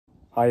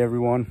Hi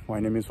everyone, my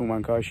name is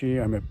Hooman Kashi.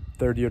 I'm a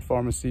third-year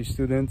pharmacy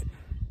student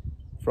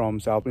from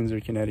South Windsor,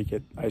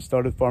 Connecticut. I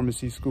started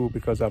pharmacy school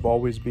because I've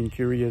always been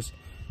curious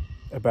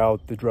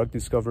about the drug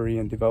discovery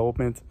and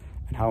development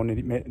and how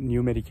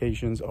new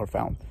medications are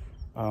found.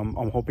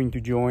 I'm hoping to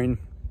join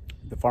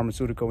the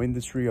pharmaceutical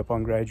industry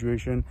upon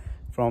graduation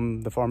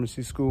from the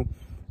pharmacy school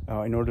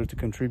in order to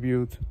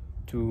contribute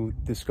to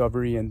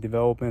discovery and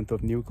development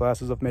of new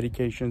classes of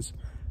medications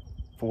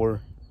for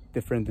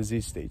different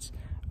disease states.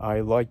 I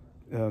like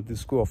the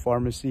School of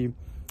Pharmacy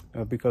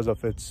because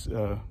of its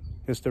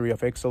history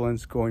of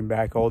excellence going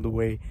back all the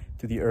way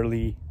to the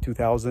early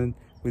 2000s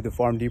with the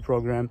Pharm.D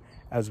program,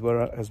 as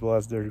well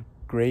as their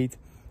great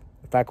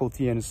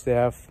faculty and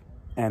staff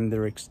and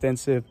their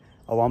extensive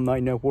alumni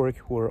network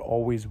who are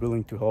always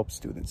willing to help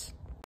students.